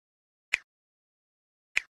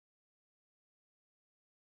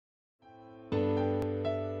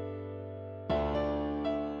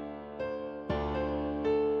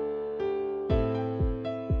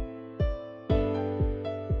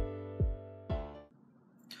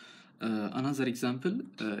Another example,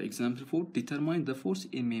 example 4, determine the force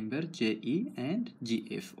in member JE and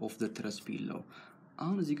GF of the truss below.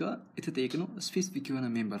 አሁን እዚህ ጋር የተጠየቅነው ስፔሲፊክ የሆነ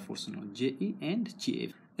ሜምበር ፎርስ ነው JE and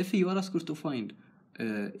GF. If you are asked to find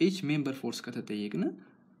each member force ከተጠየቅነ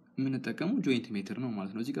የምንጠቀመው ጆይንት ሜትር ነው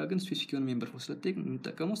ማለት ነው። እዚህ ጋር ግን ስፔሲፊክ የሆነ ሜምበር ፎርስ ስለተጠየቅን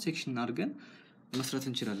የምንጠቀመው ሴክሽን አድርገን መስራት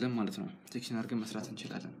እንችላለን ማለት ነው። ሴክሽን አድርገን መስራት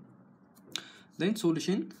እንችላለን። then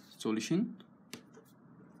solution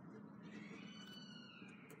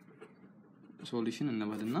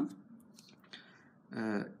እንበልና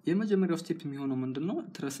የመጀመሪያው ስቴፕ የሚሆነው ምንድነው?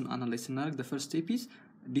 ትረስን አናላይዝ እናደርግ the first step is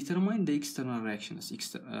determine the external reactions.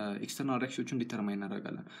 external reactions determine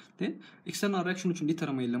እናደርጋለን። then external reactions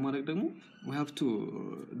determine ለማድረግ ደግሞ we have to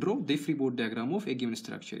draw the free body diagram of a given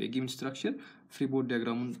structure. a given structure free body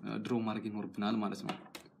diagram draw ማድረግ ይኖርብናል ማለት ነው።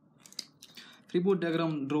 free body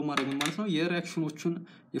diagram draw ማድረግ ማለት ነው የሪአክሽኖቹን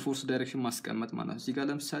የፎርስ ዳይሬክሽን ማስቀመጥ ማለት ነው። እዚህ ጋር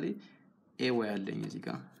ለምሳሌ AY አለኝ እዚህ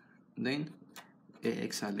ጋር then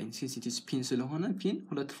AX አለኝ since it is pin ስለሆነ pin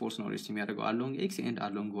ሁለት ፎርስ ነው ሬስት የሚያደርገው along X and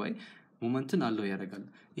along Y ሞመንትን አለው ያደርጋል።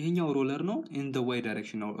 ይሄኛው ሮለር ነው in the Y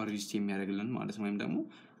direction ነው ሬስት የሚያደርግልን ማለት ነው። ወይም ደግሞ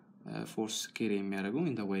ፎርስ ካሪ የሚያደርገው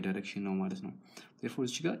in the Y direction ነው ማለት ነው። therefore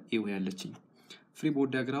እዚህ ጋር AY ያለችኝ ፍሪ ቦዲ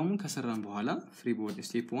ዲያግራሙን ከሰራን በኋላ ፍሪ ቦዲ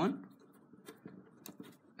ስቴፕ 1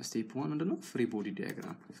 ምንድነው? ፍሪ ቦዲ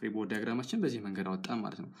ዲያግራማችን በዚህ መንገድ አወጣን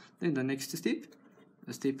ማለት ነው። then the next step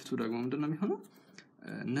 2 ደግሞ ምንድነው የሚሆነው?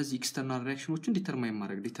 እነዚህ ኤክስተርናል ሪአክሽኖችን ዲተርማይን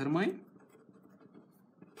ማድረግ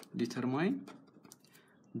determine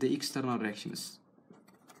the external reactions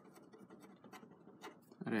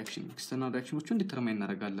external reactionዎችን ዲተርማይን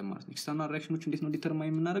እናደርጋለን ማለት ነው። external reactionዎችን እንዴት ነው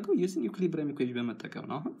ዲተርማይን የምናደርገው? የዚህ ኢኩሊብሪየም ኢኩዌሽን በመጠቀም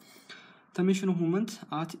ነው። አሁን tension of moment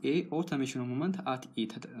at A or tension of moment at E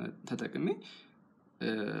ተጠቅሜ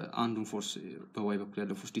አንዱን ፎርስ በY በኩል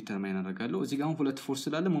ያለው ፎርስ ዲተርማይን አደርጋለሁ። እዚህ ጋር አሁን ሁለት ፎርስ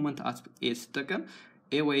ስላለ ሞመንት at A ተጠቀም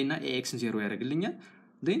AY እና AX 0 ያደርግልኛል።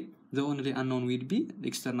 then the only unknown will be the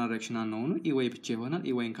external reaction unknown AY ብቻ ይሆናል።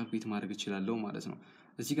 AY ካልኩሌት ማድረግ እችላለሁ ማለት ነው።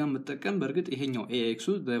 እዚህ ጋር መጠቀም በርግጥ ይሄኛው AX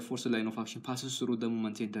the force line of action passes through the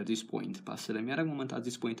moment center this point pass ስለሚያደርግ moment at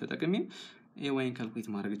this point ተጠቅሜ AY ካልኩሌት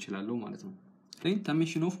ማድረግ እችላለሁ ማለት ነው። then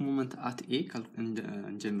summation of moment at A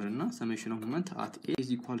እንጀምርና summation of moment at A is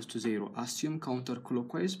equals to 0 assume counter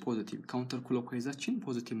clockwise positive counter clockwise-አችን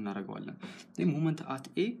ፖዚቲቭ እናደርገዋለን። then moment at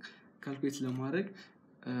A ካልኩሌት ለማድረግ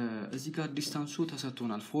እዚህ ጋር ዲስታንሱ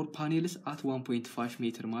ተሰጥቶናል 4 panels at 1.5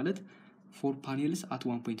 ሜትር ማለት 4 panels at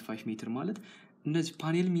 1.5 ሜትር ማለት እነዚህ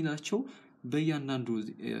ፓኔል ሚላቸው በእያንዳንዱ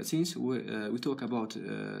since we talk about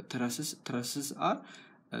trusses are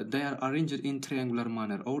they are arranged in triangular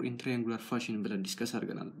manner or in triangular fashion ብለን ዲስከስ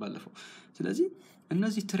አድርገናል ባለፈው። ስለዚህ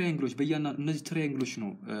እነዚህ ትራያንግሎች በእያንዳንዱ እነዚህ ትራያንግሎች ነው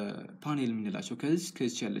ፓኔል የምንላቸው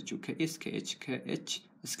ከዚህ ያለችው ከኤስ ከኤች ከኤች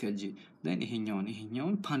እስከ ጂ then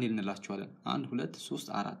ይሄኛውን ፓኔል እንላቸዋለን 1 2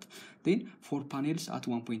 3 4 then 4 panels at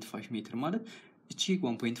 1.5 ሜትር ማለት እቺ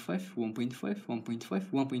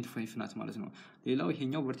 1.5 ናት ማለት ነው። ሌላው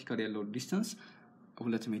ይሄኛው ቨርቲካል ያለው ዲስታንስ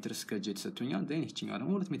 2 ሜትር እስከ ጂ ተሰጥቶኛል then ይሄኛው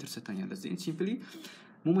ደግሞ 2 ሜትር ተሰጥቶኛል። then simply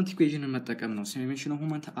ሞመንት ኢኩዌሽንን መጠቀም ነው። summation of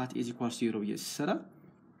moment at A equals 0 ብዬ ሲሰራ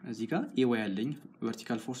እዚህ ጋር AY ያለኝ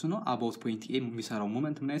ቨርቲካል ፎርስ ነው about point A የሚሰራው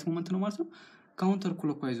ሞመንት ምን አይነት ሞመንት ነው ማለት ነው? ካውንተር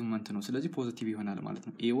ክሎክዋይዝ ሞመንት ነው። ስለዚህ ፖዚቲቭ ይሆናል ማለት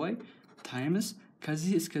ነው። AY ታይምስ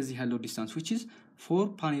ከዚህ እስከዚህ ያለው ዲስታንስ which is 4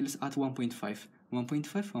 panels at 1.5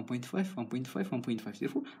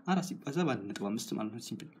 therefore አራት ሲባዛ በ1.5 ማለት ነው።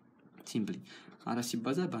 ሲምፕሊ አራት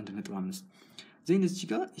ሲባዛ በ1.5 then እዚህ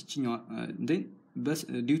ጋር እቺኛው then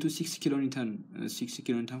due to 6 kilonewton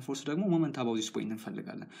force ደግሞ moment above this point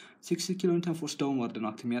እንፈልጋለን። 6 kilonewton force downward ነው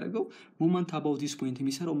አክት የሚያደርገው moment above this point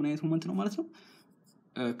የሚሰራው ምን አይነት ሞመንት ነው ማለት ነው?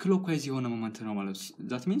 ክሎክዋይዝ የሆነ ሞመንት ነው ማለት ነው።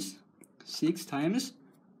 that means 6 times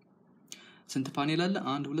ስንት ፓኔል አለ?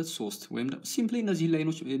 1 2 3 ወይም ሲምፕሊ እነዚህ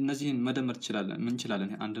ላይኖች እነዚህን መደመር እንችላለን። ምን እንችላለን?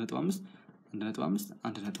 1.5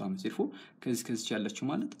 therefore ከዚህ ያለችው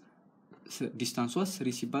ማለት ዲስታንሷ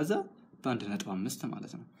 3 ሲባዛ በ1.5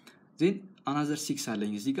 ማለት ነው። then another 6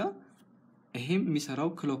 አለኝ እዚህ ጋር ይሄም የሚሰራው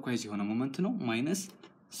ክሎክዋይዝ የሆነ ሞመንት ነው minus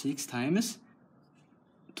 6 times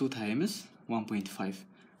 2 times 1.5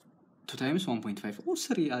 or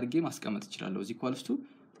 3 አድርጌ ማስቀመጥ እችላለሁ እዚህ equals to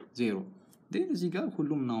 0 then እዚህ ጋር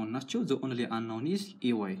ሁሉም ናውን ናቸው the only unknown is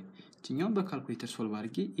AY እኛም በካልኩሌተር ሶልቭ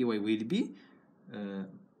አድርጌ AY will be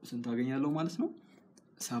ስንት አገኛለሁ ማለት ነው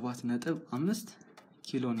 7.5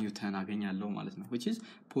 ኪሎ ኒውተን አገኛለሁ ማለት ነው which is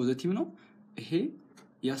ፖዚቲቭ ነው። ይሄ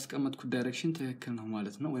ያስቀመጥኩት ዳይሬክሽን ትክክል ነው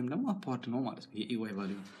ማለት ነው ወይም ደግሞ አፕዋርድ ነው ማለት ነው የAY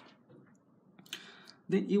ቫልዩ።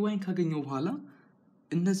 then AY ካገኘው በኋላ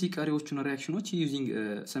እነዚህ ቀሪዎቹን ሪአክሽኖች using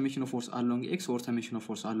summation of force along x or summation of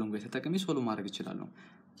force along y ተጠቅሜ ሶልቭ ማድረግ እችላለሁ።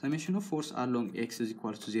 summation of force along x is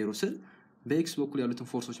equal to 0 ስል በx በኩል ያሉትን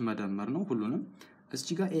ፎርሶች መደመር ነው ሁሉንም።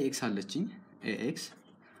 እዚህ ጋር AX አለችኝ AX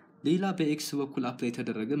ሌላ በኤክስ በኩል አፕላይ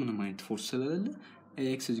የተደረገ ምንም አይነት ፎርስ ስለሌለ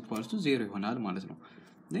ኤክስ is equals to 0 ይሆናል ማለት ነው።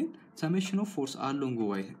 then summation of force along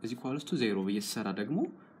y is equals to 0 በየሰራ ደግሞ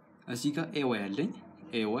እዚህ ጋር ay አለኝ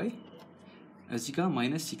ay እዚህ ጋር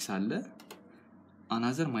 -6 አለ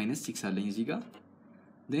another -6 አለኝ እዚህ ጋር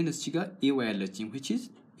then እዚህ ጋር ay አለችኝ which is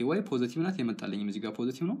ay ፖዚቲቭ ናት የመጣልኝ እዚህ ጋር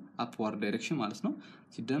ፖዚቲቭ ነው upward direction ማለት ነው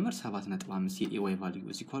ሲደመር 7.5 የay value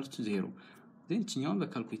is equals to 0 then እኛውን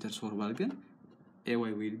በካልኩሌተር ሶልቭ አድርገን ay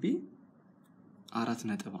will be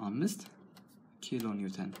 4.5 ኪሎ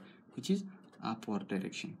ኒውተን which is upward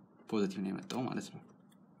direction ፖዚቲቭ ነው የመጣው ማለት ነው።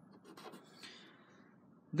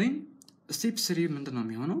 then step 3 ምንድነው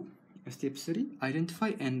የሚሆነው? step 3 identify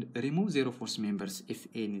and remove zero force members if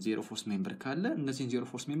any zero force member ካለ እነዚህን zero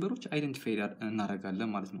force memberዎች አይደንቲፋይ እናደርጋለን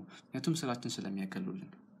ማለት ነው ምክንያቱም ስራችን ስለሚያቀሉልን።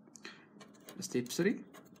 step 3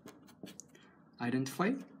 identify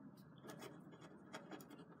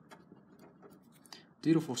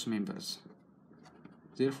zero force members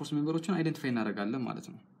zero force memberዎችን አይደንቲፋይ እናደርጋለን ማለት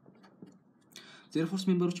ነው። zero force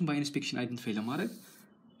memberዎችን በኢንስፔክሽን አይደንቲፋይ ለማድረግ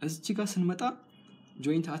እዚህ ጋር ስንመጣ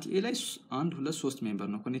joint at A ላይ 1 2 3 ሜምበር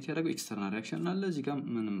ነው ኮኔክት ያደረገው ኤክስተርናል ሪአክሽን አለ እዚህ ጋር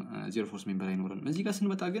ምንም zero force member አይኖርም። እዚህ ጋር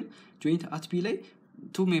ስንመጣ ግን joint at B ላይ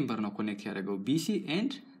 2 ሜምበር ነው ኮኔክት ያደረገው BC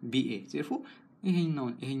and BA therefore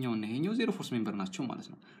ይሄኛው zero force member ናቸው ማለት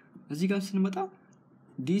ነው። እዚህ ጋር ስንመጣ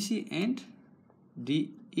DC and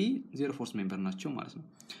DE zero force member ናቸው ማለት ነው።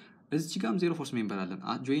 እዚህ ጋርም zero force member አለን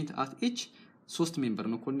joint at H 3 ሜምበር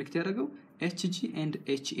ነው ኮኔክት ያደረገው HG and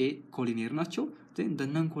HA ኮሊኒየር ናቸው then the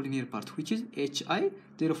non collinear part which is HI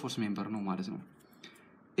zero force member ነው ማለት ነው።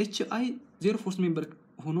 HI zero force member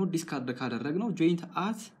ሆኖ ዲስካርድ ካደረግነው joint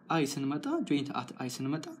at I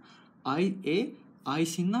ስንመጣ IA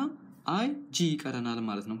IC እና IG ይቀረናል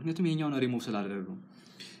ማለት ነው ምክንያቱም ይሄኛውን ሪሙቭ ስላደረግነው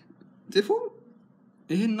therefore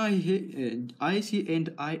ይሄና ይሄ IC and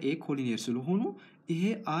IA ኮሊኒየር ስለሆኑ ይሄ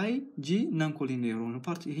IG non collinear ሆኖ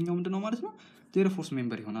ፓርት ይሄኛው ምንድነው ማለት ነው zero force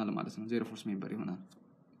member ይሆናል ማለት ነው zero force member ይሆናል።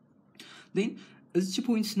 then እዚህ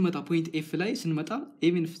ፖይንት ስንመጣ ፖይንት F ላይ ስንመጣ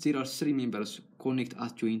even if there are 3 members connect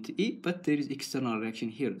at joint E but there is external reaction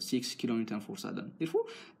here 6 kN force አለን therefore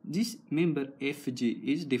this member FG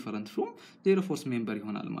is different from zero force member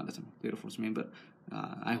ይሆናል ማለት ነው zero force member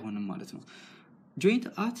አይሆንም ማለት ነው። joint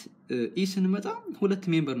at E ስንመጣ ሁለት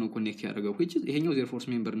ሜምበር ነው ኮኔክት ያደረገው which is ይሄኛው zero force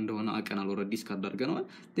member እንደሆነ አቀናል ኦሬዲ ዲስካርድ አድርገናል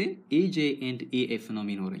then AJ and AF ነው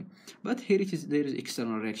የሚኖረኝ but here it is there is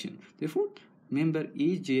external reaction therefore member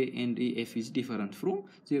EJ and EF is different from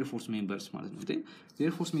zero force members ማለት ነው then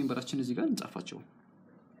zero force memberአችን እዚህ ጋር እንጻፋቸው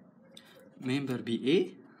member BA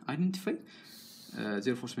identify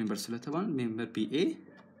zero force member ስለተባለ member BA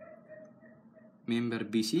member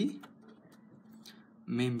BC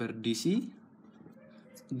member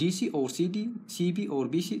DC or CD CB or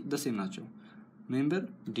BC the same ናቸው member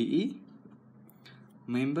DE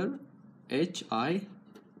member HI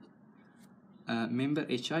member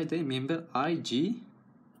HI then member IG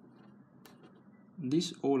these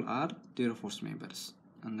all are zero force members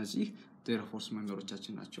እነዚህ zero force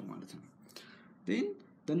memberዎቻችን ናቸው ማለት ነው። then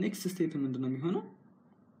the next step ምንድነው የሚሆነው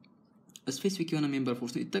ስፔሲፊክ የሆነ member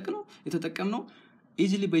force የተጠቀምነው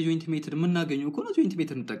easily by joint meter የምናገኘው ከሆነ joint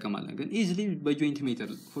meter እንጠቀማለን ግን easily by joint meter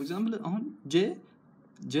for example አሁን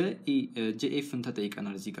JF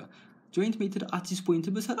ተጠይቀናል እዚህ ጋር joint meter at this point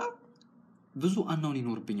በሰራ ብዙ አናውን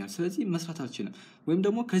ይኖርብኛል ስለዚህ መስራት አልችልም ወይም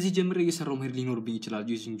ደግሞ ከዚህ ጀምሬ እየሰራው መሄድ ሊኖርብኝ ይችላል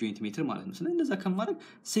using joint meter ማለት ነው። ስለዚህ እንደዛ ከማድረግ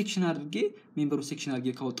ሴክሽን አድርጌ ሜምበሩ ሴክሽን አድርጌ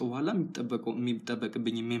ካወጣው በኋላ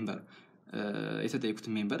የሚጠበቅብኝ ሜምበር የተጠየቁት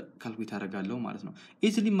ሜምበር ካልኩሌት አደርጋለሁ ማለት ነው።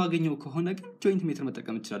 ኢዚሊ ማገኘው ከሆነ ግን joint meter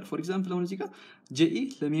መጠቀም ይችላል for example አሁን እዚህ ጋር JE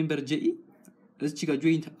ለሜምበር JE እዚህ ጋር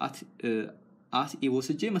joint at E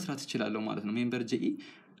ወስጄ መስራት ይችላልው ማለት ነው። ሜምበር JE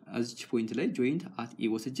እዚህ ፖይንት ላይ joint at E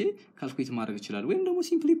ወስጄ ካልኩሌት ማድረግ ይችላል ወይም ደግሞ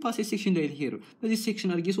ሲምፕሊ ፓስ ሴክሽን ላይ ሄር በዚህ ሴክሽን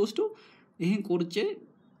አድርጌ ወስዶ ይሄን ቆርጬ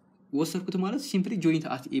ወሰርኩት ማለት ሲምፕሊ joint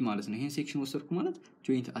at E ማለት ነው። ይሄን ሴክሽን ወሰርኩ ማለት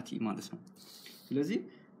joint at E ማለት ነው። ስለዚህ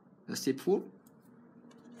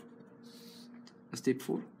step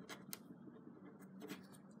 4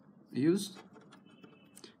 use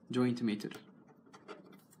joint meter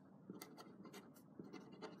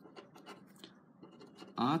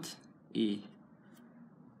at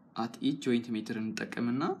E joint meter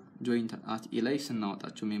እንጠቀምና joint at E ላይ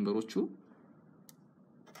ስናወጣቸው ሜምበሮቹ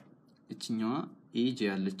እቺኛዋ AJ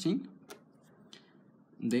ያለችኝ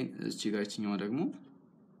then እቺ ጋር እቺኛዋ ደግሞ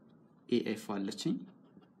AF አለችኝ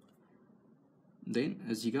then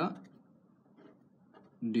እዚህ ጋር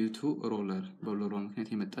due to roller በሮለሯ ምክንያት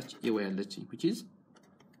የመጣች AY ያለችኝ which is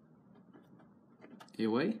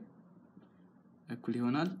AY እኩል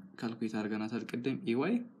ይሆናል ካልኩሌት አድርገናታል ቅድም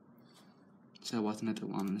AY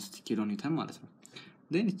 7.5 ኪሎ ኒውተን ማለት ነው።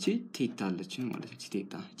 then እቺ ቴታ አለችን ማለት ነው እቺ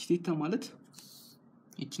ቴታ ማለት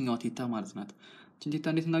እቺኛው ቴታ ማለት ናት እቺን ቴታ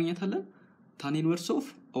እንዴት እናገኛታለን tan inverse of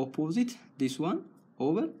opposite this one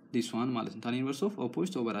over this one ማለት ነው tan inverse of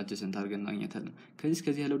opposite over adjacent አድርገን እናገኛታለን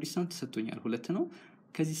ከዚህ ያለው ዲስታንስ ተሰጥቶኛል 2 ነው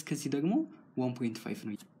ከዚህ ደግሞ 1.5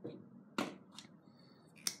 ነው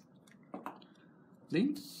then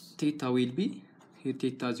theta will be here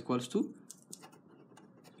theta is equals to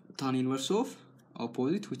tan inverse of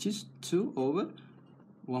opposite which is 2 over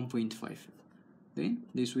 1.5 then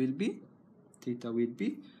this will be theta will be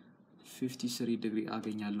 53 degree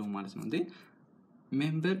አገኛለሁ ማለት ነው then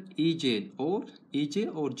member EJ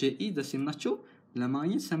or JE the same ናቸው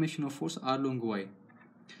ለማግኘት summation of force along y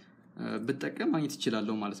በተጠቀም ማግኘት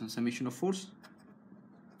ይችላልው ማለት ነው summation of force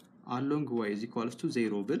along y is equals to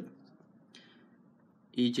 0 ብል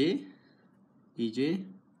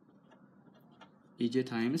EJ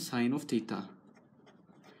times sin of theta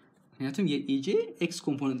ምክንያቱም የEJ x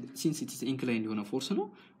component since it is inclined የሆነ ፎርስ ነው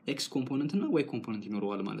x component እና y component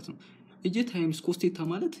ይኖረዋል ማለት ነው EJ times cos theta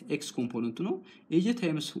ማለት x component ነው EJ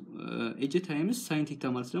times sin theta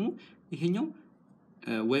ማለት ደግሞ ይሄኛው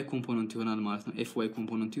y component ይሆናል ማለት ነው fy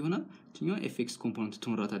component ይሆናል እኛው fx component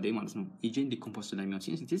ትኖራታለች ማለት ነው EJ ዲኮምፖዝ ስለሚሆን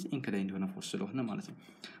since it is inclined የሆነ ፎርስ ስለሆነ ማለት ነው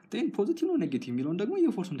then positive ነው ኔጌቲቭ የሚለውን ደግሞ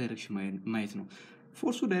የፎርሱን ዳይሬክሽን ማየት ነው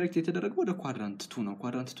ፎርሱ ዳይሬክት የተደረገው ወደ ኳድራንት 2 ነው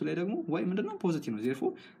ኳድራንት 2 ላይ ደግሞ y ምንድነው ፖዚቲቭ ነው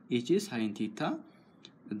therefore EJ sin theta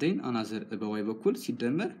then another በy በኩል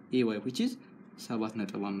ሲደመር ay which is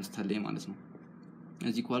 7.5 አለ ማለት ነው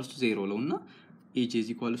is equals to 0 ለውና EJ is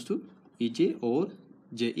equals to EJ or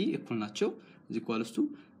JE እኩል ናቸው is equals to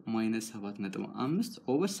minus 7.5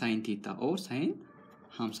 over sin theta or sin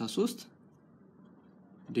 53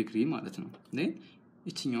 ዲግሪ ማለት ነው then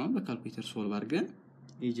እቺኛውን በካልኩሌተር ሶልቭ አድርገን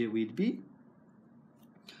EJ will be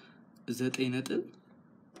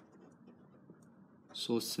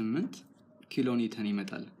 9.38 ኪሎ ኒውተን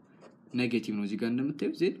ይመጣል ኔጌቲቭ ነው እዚህ ጋር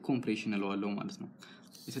እንደምታዩት z ኮምፕሬሽን ለዋለው ማለት ነው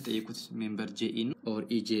የተጠየቁት ሜምበር JE or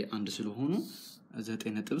EJ አንድ ስለሆኑ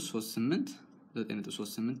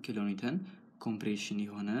 9.38 ኪሎ ኒውተን ኮምፕሬሽን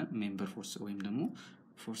የሆነ ሜምበር ፎርስ ወይም ደግሞ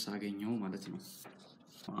ፎርስ አገኘው ማለት ነው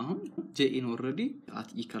አሁን JE ኦሬዲ አት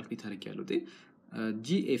ኢ ካልኩሌት አድርጌያለሁ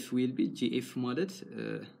GF will be GF ማለት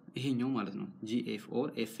ይሄኛው ማለት ነው GF or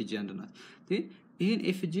FG አንድናት ይሄን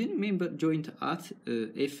FG ሜምበር ጆይንት አት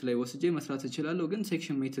F ላይ ወስጄ መስራት እችላለሁ ግን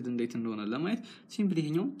ሴክሽን ሜተድ እንዴት እንደሆነ ለማየት ሲምፕሊ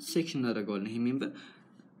ይሄኛው ሴክሽን እናደርጋለን ይሄ ሜምበር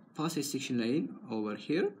ፓስ ሴክሽን ላይን ኦቨር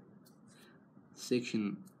ሂር ሴክሽን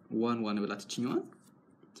 11 ብላት እቺኛዋን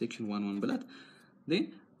ሴክሽን 11 ብላት then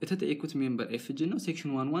የተጠየቁት ሜምበር FG ነው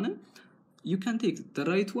ሴክሽን 11 you can take the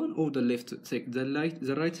right one or the left the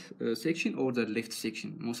right section or the left section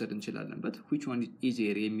መውሰድ እንችላለን but which one is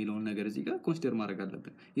easier የሚለውን ነገር እዚህ ጋር ኮንሲደር ማድረግ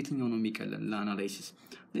አለብን የትኛው ነው የሚቀለን ለአናላይሲስ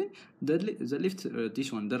then the left this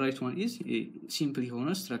one the right one is simply ሆነ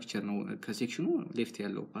ስትራክቸር ነው ከሴክሽኑ ሌፍት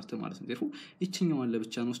ያለው ፓርት ማለት ነው therefore እቺኛዋን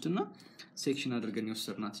ለብቻ ነው ወስድና ሴክሽን አድርገን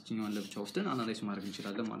ይወሰርናት እቺኛዋን ለብቻ ወስደን አናላይዝ ማድረግ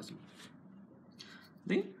እንችላለን ማለት ነው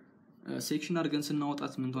then ሴክሽን አድርገን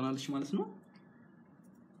ስናወጣት ምን ትሆናለች ማለት ነው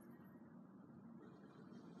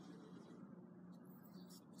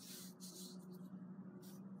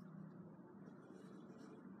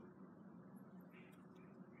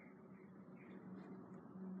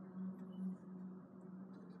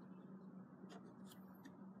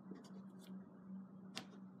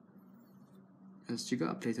እዚህ ጋር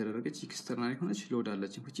አፕላይ ተደረገች ኤክስተርናል ሆነች ሎድ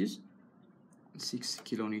አለች which is 6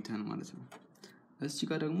 ኪሎ ኒውተን ማለት ነው እዚህ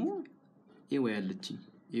ጋር ደግሞ AY አለች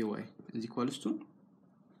AY እዚህ ኳልስቱ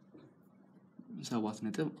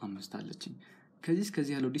 7.5 አለች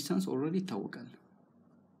ከዚህ ያለው ዲስታንስ ኦሬዲ ይታወቃል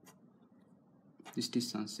this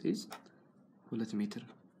distance is 2 ሜትር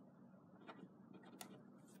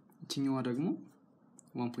እቺኛዋ ደግሞ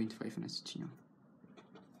 1.5 ነች እቺኛዋ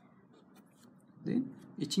then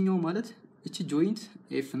እቺኛው ማለት እቺ ጆይንት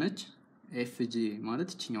F ነች FG ማለት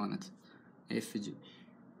እቺኛው ናት FG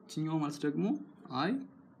እቺኛው ማለት ደግሞ I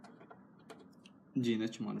G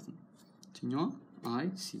ነች ማለት ነው እቺኛው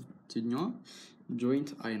IC እቺኛው ጆይንት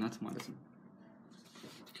I ናት ማለት ነው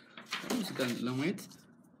እዚህ ጋር ለማየት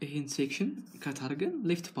ይሄን ሴክሽን ከታርገን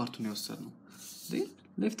ሌፍት ፓርቱን ያወሰርነው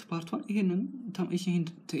ሌፍት ፓርቱን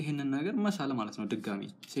ይሄንን ነገር መሳለ ማለት ነው ድጋሚ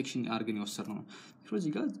ሴክሽን አርገን ያወሰርነው ነው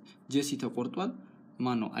ስለዚህ ጋር JC ተቆርጧል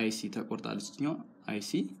ማን ነው IC ተቆርጣለች ነው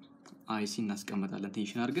IC እናስቀምጣለን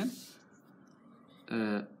ቴንሽን አድርገን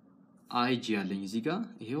IG ያለኝ እዚህ ጋር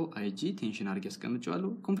ይሄው IG ቴንሽን አድርገን ያስቀምጫለሁ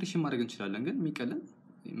ኮምፕሬሽን ማድረግ እንችላለን ግን የሚቀለን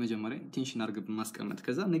መጀመሪያ ቴንሽን አድርገን ማስቀመጥ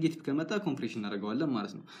ከዛ ኔጌቲቭ ከመጣ ኮምፕሬሽን እናደርጋለን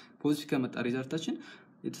ማለት ነው ፖዚቲቭ ከመጣ ሪዛልታችን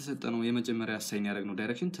የተሰጠነው የመጀመሪያ አሳይን ያደረግነው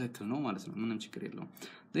ዳይሬክሽን ትክክል ነው ማለት ነው ምንም ችግር የለውም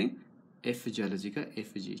then FG ያለ እዚህ ጋር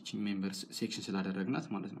FG ሜምበር ሴክሽን ስላደረግናት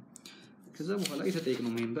ማለት ነው ከዛ በኋላ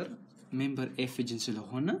የተጠየቅነው ሜምበር ኤፍጂን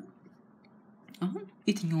ስለሆነ አሁን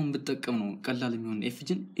የትኛውን ብጠቀም ነው ቀላል የሚሆን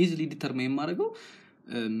ኤፍጂን ኢዚሊ ዲተርማይን የማደርገው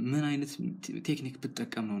ምን አይነት ቴክኒክ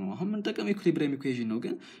ብጠቀም ነው አሁን ምን ጠቀም ኢኩሊብሪየም ኢኩዌሽን ነው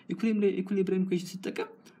ግን ኢኩሊብሪየም ኢኩዌሽን ሲጠቀም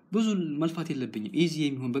ብዙ መልፋት የለብኝም ኢዚ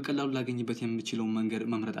የሚሆን በቀላሉ ላገኝበት የምችለው መንገድ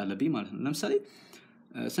መምረጥ አለብኝ ማለት ነው ለምሳሌ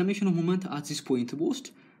ሰሜሽን ኦፍ ሞመንት አት ዚስ ፖይንት በውስጥ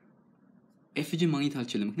ኤፍጂ ማግኘት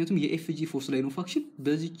አልችልም ምክንያቱም የኤፍጂ ፎርስ ላይን ኦፍ አክሽን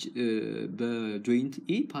በዚህ በጆይንት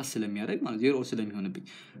ኢ ፓስ ስለሚያደርግ ማለት ዜሮ ስለሚሆንብኝ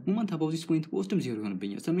ሞመንት አባውት ዚስ ፖይንት በውስጥም ዜሮ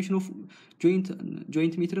ይሆንብኛል ሰሜሽን ኦፍ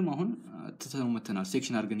ጆይንት ሜትርም አሁን ተተነው መተናል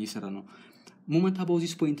ሴክሽን አድርገን እየሰራ ነው ሞመንት አባውት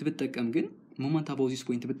ዚስ ፖይንት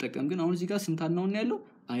ብጠቀም ግን አሁን እዚህ ጋር ስንት አናውን ያለው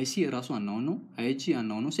አይሲ ራሱ አናውን ነው አይጂ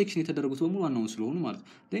አናውን ነው ሴክሽን የተደረጉት በሙሉ አናውን ስለሆኑ ማለት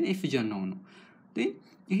ዴን ኤፍጂ አናውን ነው ዴን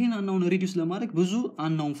ይሄን አናውን ሪዲዩስ ለማድረግ ብዙ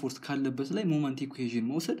አናውን ፎርስ ካለበት ላይ ሞመንት ኢኩዌሽን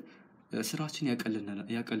መውሰድ ስራችን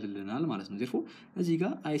ያቀልልናል ማለት ነው therefore እዚህ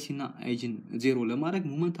ጋር አይሲ እና አይጂን ዜሮ ለማድረግ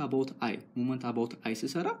ሞመንት አባውት አይ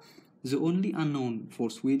ሲሰራ the only unknown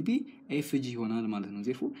force will be fg ይሆናል ማለት ነው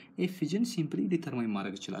therefore fgን simply determine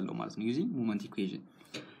ማድረግ እችላለሁ ማለት ነው using moment equation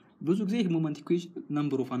ብዙ ጊዜ ሞመንት ኢኩዌሽን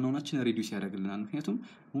ነምበር ኦፍ አናውናችን ሪዲዩስ ያደርግልናል ምክንያቱም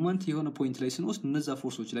ሞመንት የሆነ ፖይንት ላይ ስንወስድ እነዛ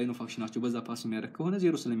ፎርሶች ላይ ነው ፋክሽናቸው በዛ ፓስ የሚያደርግ ከሆነ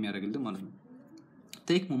ዜሮ ስለሚያደርግልን ማለት ነው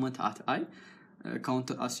take moment at I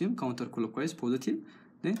assume counter clockwise positive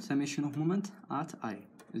then summation of moment at I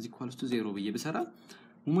is equals to 0 ብዬ በሰራ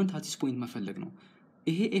moment at this point መፈለግ ነው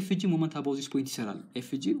ይሄ fg moment above this point ይሰራል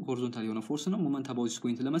fg horizontal የሆነ ፎርስ ነው moment above this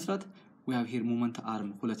point ለመስራት we have here moment arm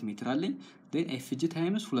 2 ሜትር አለኝ then fg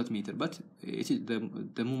times 2 ሜትር but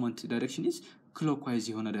the moment direction is clockwise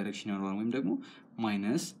የሆነ direction ይኖራል ወይም ደግሞ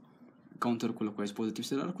minus counter clockwise positive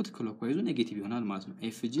ስላልኩት clockwise ኔጌቲቭ ይሆናል ማለት ነው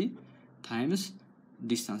fg times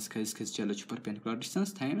distance ከዚህ ያለችው perpendicular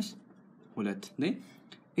distance times 2 then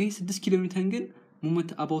ይሄ 6 ኪሎ ሜትር ግን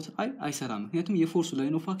moment about I አይሰራም ምክንያቱም የፎርሱ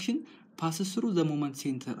ላይን ኦፍ አክሽን passes through the moment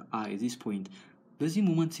center I this point በዚህ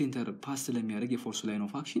moment center pass ስለሚያደርግ የፎርሱ ላይን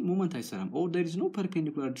ኦፍ አክሽን moment አይሰራም or there is no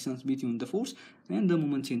perpendicular distance between the force and the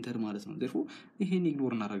moment center ማለት ነው therefore ይሄን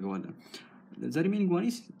ኢግኖር እናደርገዋለን the remaining one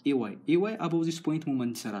is ay above this point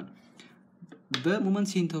moment ይሰራል በሞመንት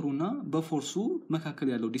ሴንተሩና በፎርሱ መካከል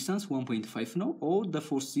ያለው ዲስታንስ 1.5 ነው or the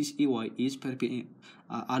force this ay is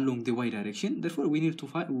along the y direction therefore you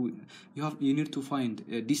need to find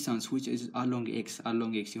a distance which is along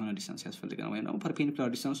x የሆነ ዲስታንስ ያስፈልገናል ወይ ነው perpendicular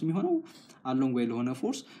distance የሚሆነው along y ለሆነ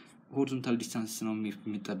ፎርስ horizontal distance ነው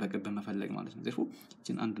የሚጠበቅብን መፈለግ ማለት ነው therefore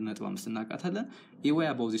እቺን 1.5 እናቃታለን ay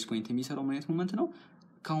above this point የሚሰራው ማለት ሞመንት ነው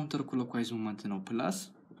counter clockwise ሞመንት ነው ፕላስ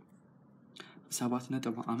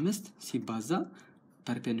 7.5 ሲባዛ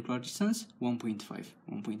perpendicular distance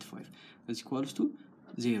 1.5 is equals to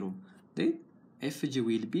 0 then fg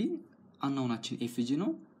will be unknownችን fg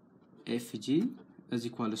ነው fg is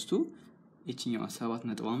equals to እቺኛው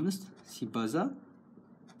 7.5 ሲባዛ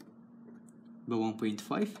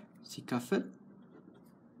በ1.5 ሲካፈል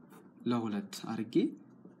ለሁለት አርጌ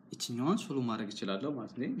እቺኛዋን ሶሉ ማድረግ ይችላልው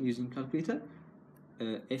ማለት ነው using calculator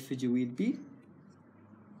fg will be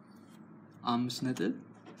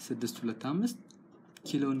 5.625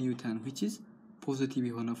 ኪሎ ኒውተን which is ፖዚቲቭ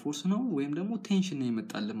የሆነ ፎርስ ነው ወይም ደግሞ ቴንሽን ነው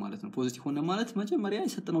የመጣልን ማለት ነው ፖዚቲቭ ሆነ ማለት መጀመሪያ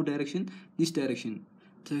የሰጠነው ዳይሬክሽን this direction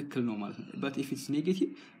ትክክል ነው ማለት ነው but if it's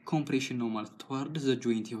negative compression ነው ማለት toward the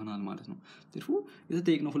joint ይሆናል ማለት ነው therefore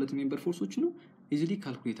የተጠየቅነው ሁለት ሜምበር ፎርሶች ነው easily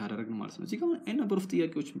calculate አደረግን ማለት ነው እዚህ ጋር አይ ነበር ኦፍ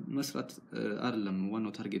ጥያቄዎች መስራት አይደለም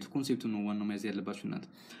ዋናው ታርጌቱ ኮንሴፕቱ ነው ዋናው ማይዝ ያለባችሁ እናት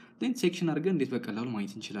then section አድርገን እንዴት በቀላሉ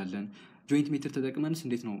ማግኘት እንችላለን ጆይንት ሜትር ተጠቅመንስ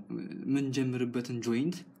እንዴት ነው ምን ጀምርበትን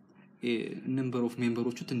ጆይንት ነምበር ኦፍ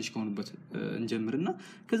ሜምበሮቹ ትንሽ ከሆኑበት እንጀምርና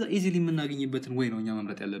ከዛ ኢዚሊ የምናገኝበትን ወይ ነው እኛ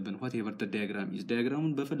መምረጥ ያለብን whatever the diagram is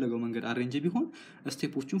ዳያግራሙን በፈለገው መንገድ አሬንጅ ቢሆን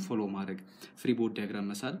ስቴፖቹን ፎሎ ማድረግ ፍሪ ቦርድ ዳያግራም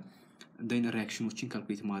መሳል then ሪአክሽኖችን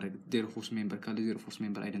ካልኩሌት ማድረግ their force member ካለ their force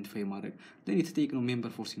member አይደንቲፋይ ማድረግ then የተጠየቅነው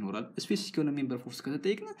ሜምበር ፎርስ ይኖራል ስፔሲፊክ የሆነ ሜምበር ፎርስ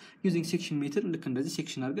ከተጠየቅነ using section meter ልክ እንደዚህ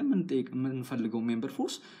ሴክሽን አድርገን ምንፈልገው ሜምበር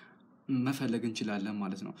ፎርስ መፈለግ እንችላለን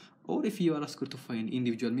ማለት ነው or if you are asked to find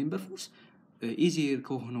individual member force easier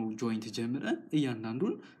ከሆነው ጆይንት ጀምረን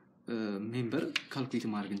እያንዳንዱን ሜምበር ካልኩሌት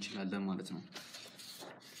ማድረግ እንችላለን ማለት ነው